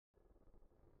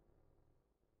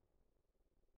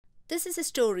This is a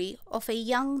story of a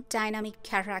young, dynamic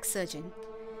cataract surgeon.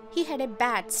 He had a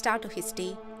bad start to his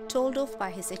day, told off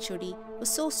by his HOD, was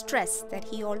so stressed that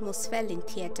he almost fell in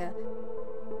theatre.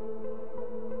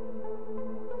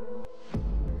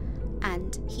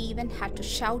 And he even had to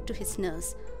shout to his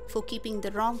nurse for keeping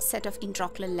the wrong set of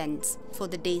intraocular lens for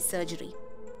the day's surgery.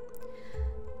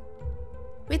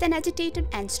 With an agitated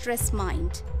and stressed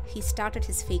mind, he started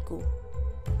his phaco.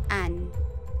 And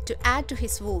to add to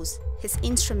his woes, his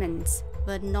instruments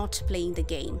were not playing the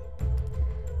game.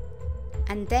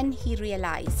 And then he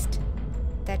realized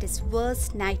that his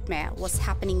worst nightmare was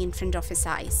happening in front of his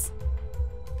eyes.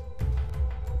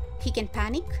 He can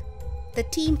panic, the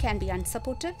team can be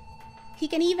unsupportive, he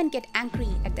can even get angry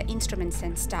at the instruments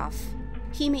and staff.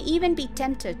 He may even be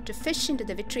tempted to fish into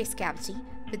the vitreous cavity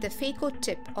with the phaco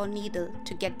tip or needle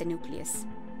to get the nucleus.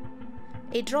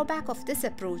 A drawback of this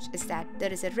approach is that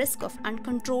there is a risk of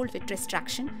uncontrolled vitreous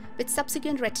traction with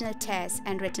subsequent retinal tears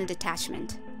and retinal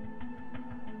detachment.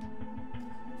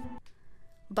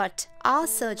 But our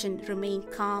surgeon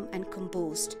remained calm and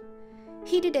composed.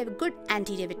 He did a good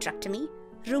anterior vitrectomy,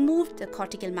 removed the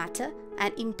cortical matter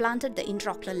and implanted the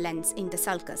intraocular lens in the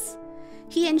sulcus.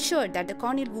 He ensured that the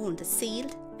corneal wound is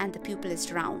sealed and the pupil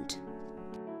is round.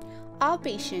 Our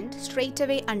patient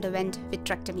straightaway underwent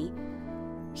vitrectomy.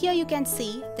 Here you can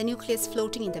see the nucleus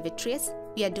floating in the vitreous.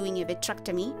 We are doing a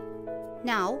vitrectomy.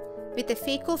 Now, with a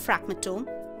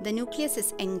phacophragmatome, the nucleus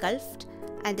is engulfed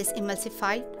and is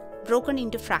emulsified, broken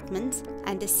into fragments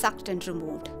and is sucked and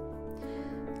removed.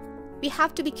 We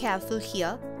have to be careful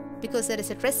here because there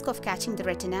is a risk of catching the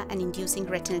retina and inducing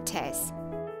retinal tears.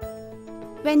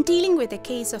 When dealing with a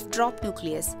case of dropped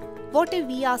nucleus, what a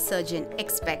VR surgeon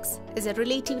expects is a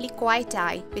relatively quiet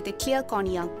eye with a clear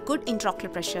cornea, good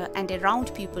intraocular pressure and a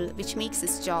round pupil, which makes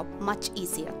his job much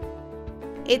easier.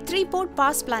 A 3-port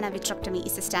pars plana vitrectomy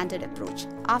is a standard approach.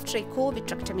 After a core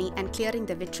vitrectomy and clearing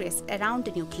the vitreous around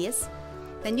the nucleus,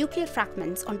 the nuclear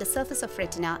fragments on the surface of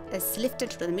retina is lifted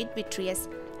to the mid-vitreous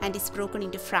and is broken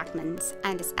into fragments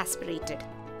and is aspirated.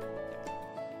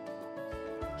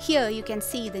 Here you can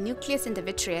see the nucleus in the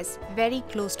vitreous very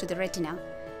close to the retina.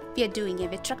 We are doing a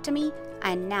vitrectomy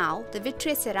and now the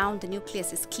vitreous around the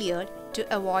nucleus is cleared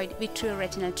to avoid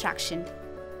vitreoretinal traction.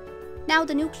 Now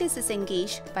the nucleus is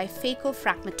engaged by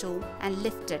phacophragmatome and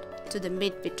lifted to the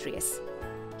mid-vitreous.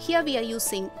 Here we are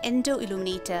using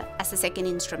endo-illuminator as a second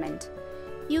instrument.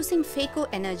 Using phaco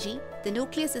energy, the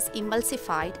nucleus is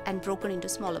emulsified and broken into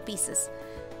smaller pieces.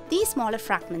 These smaller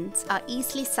fragments are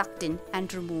easily sucked in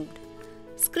and removed.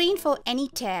 Screen for any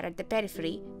tear at the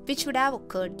periphery which would have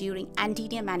occurred during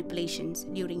anterior manipulations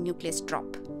during nucleus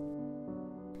drop.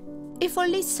 If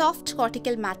only soft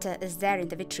cortical matter is there in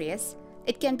the vitreous,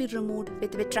 it can be removed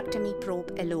with vitrectomy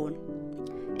probe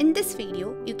alone. In this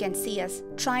video, you can see us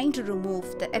trying to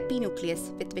remove the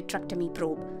epinucleus with vitrectomy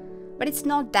probe, but it's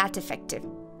not that effective.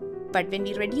 But when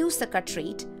we reduce the cut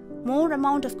rate, more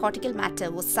amount of cortical matter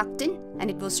was sucked in and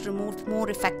it was removed more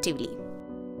effectively.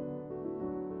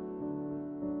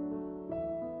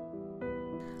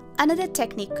 Another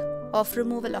technique of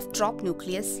removal of dropped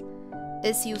nucleus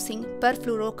is using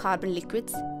perfluorocarbon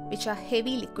liquids, which are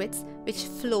heavy liquids which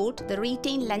float the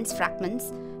retained lens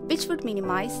fragments, which would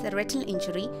minimize the retinal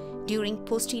injury during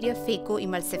posterior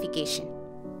phacoemulsification.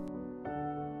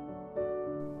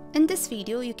 In this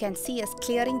video, you can see us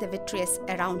clearing the vitreous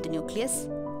around the nucleus,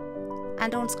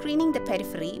 and on screening the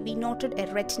periphery, we noted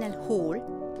a retinal hole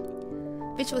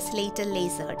which was later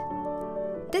lasered.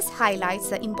 This highlights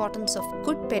the importance of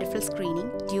good peripheral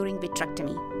screening during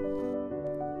vitrectomy.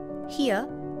 Here,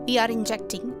 we are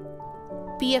injecting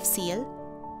PFCl,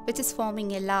 which is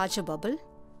forming a larger bubble,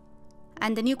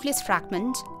 and the nucleus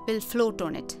fragment will float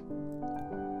on it.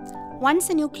 Once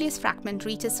the nucleus fragment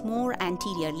reaches more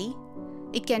anteriorly,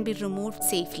 it can be removed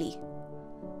safely.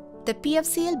 The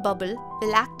PFCl bubble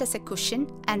will act as a cushion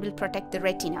and will protect the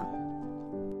retina.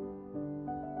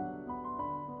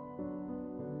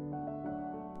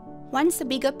 Once the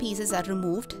bigger pieces are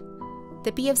removed,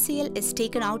 the PFCl is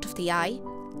taken out of the eye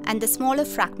and the smaller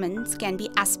fragments can be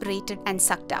aspirated and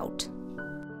sucked out.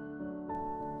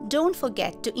 Don't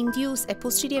forget to induce a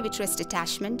posterior vitreous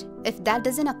detachment if that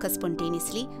doesn't occur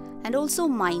spontaneously, and also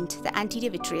mind the anterior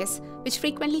vitreous, which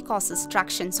frequently causes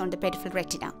tractions on the peripheral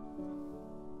retina.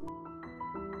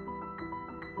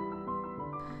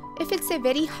 If it's a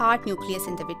very hard nucleus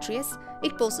in the vitreous,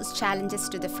 it poses challenges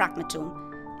to the fragmatome.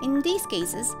 In these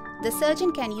cases, the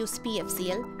surgeon can use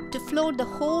PFCl to float the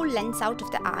whole lens out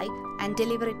of the eye and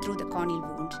deliver it through the corneal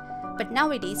wound. But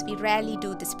nowadays, we rarely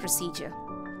do this procedure.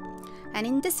 And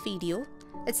in this video,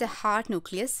 it's a hard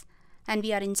nucleus and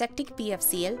we are injecting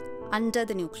PFCl under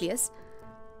the nucleus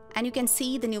and you can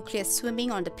see the nucleus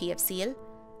swimming on the PFCL,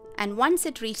 and once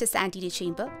it reaches the anterior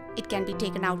chamber, it can be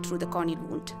taken out through the corneal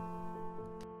wound.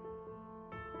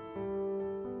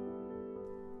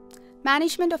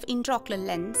 Management of intraocular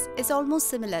lens is almost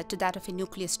similar to that of a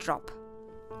nucleus drop.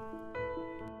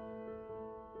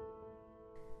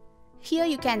 Here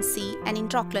you can see an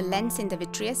intraocular lens in the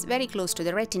vitreous very close to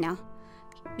the retina.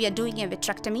 We are doing a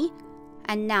vitrectomy,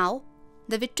 and now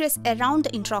the vitreous around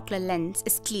the intraocular lens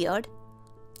is cleared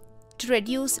to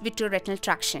reduce vitreoretinal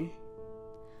traction.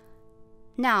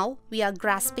 Now we are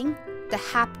grasping the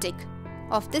haptic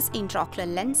of this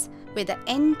intraocular lens with the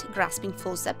end grasping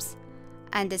forceps,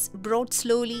 and is brought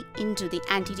slowly into the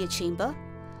anterior chamber.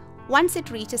 Once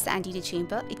it reaches the anterior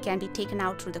chamber, it can be taken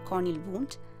out through the corneal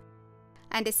wound,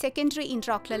 and a secondary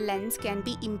intraocular lens can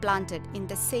be implanted in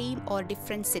the same or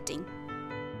different sitting.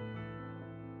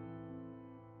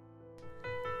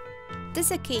 This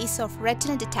is a case of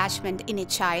retinal detachment in a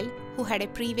child who had a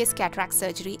previous cataract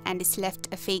surgery and is left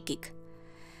aphakic.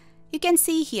 You can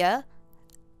see here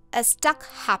a stuck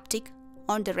haptic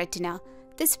on the retina.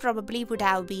 This probably would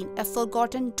have been a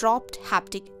forgotten dropped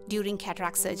haptic during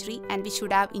cataract surgery and which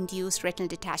would have induced retinal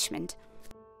detachment.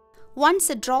 Once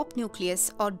a dropped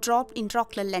nucleus or dropped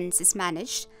intraocular lens is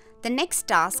managed, the next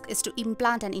task is to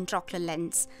implant an intraocular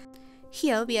lens.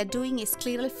 Here we are doing a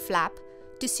scleral flap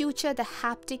to suture the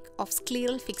haptic of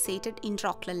scleral fixated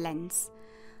intraocular lens.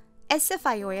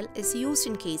 SF-IOL is used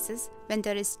in cases when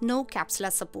there is no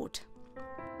capsular support.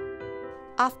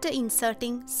 After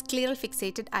inserting scleral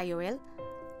fixated IOL,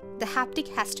 the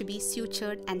haptic has to be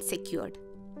sutured and secured.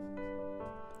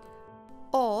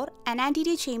 Or an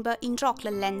anterior chamber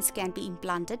intraocular lens can be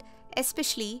implanted,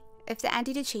 especially if the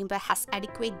anterior chamber has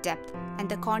adequate depth and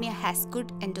the cornea has good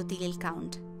endothelial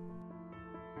count.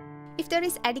 If there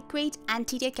is adequate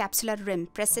anterior capsular rim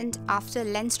present after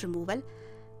lens removal,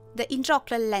 the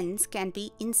intraocular lens can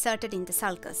be inserted in the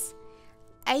sulcus.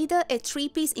 Either a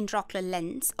 3-piece intraocular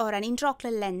lens or an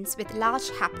intraocular lens with large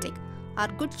haptic are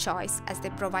good choice as they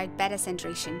provide better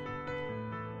centration.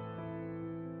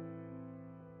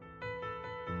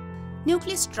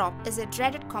 Nucleus drop is a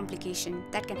dreaded complication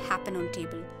that can happen on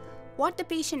table. What the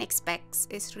patient expects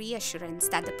is reassurance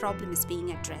that the problem is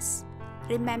being addressed.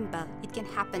 Remember, it can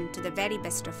happen to the very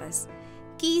best of us.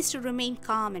 Key is to remain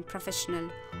calm and professional.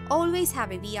 Always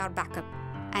have a VR backup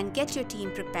and get your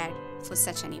team prepared for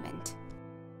such an event.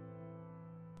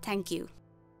 Thank you.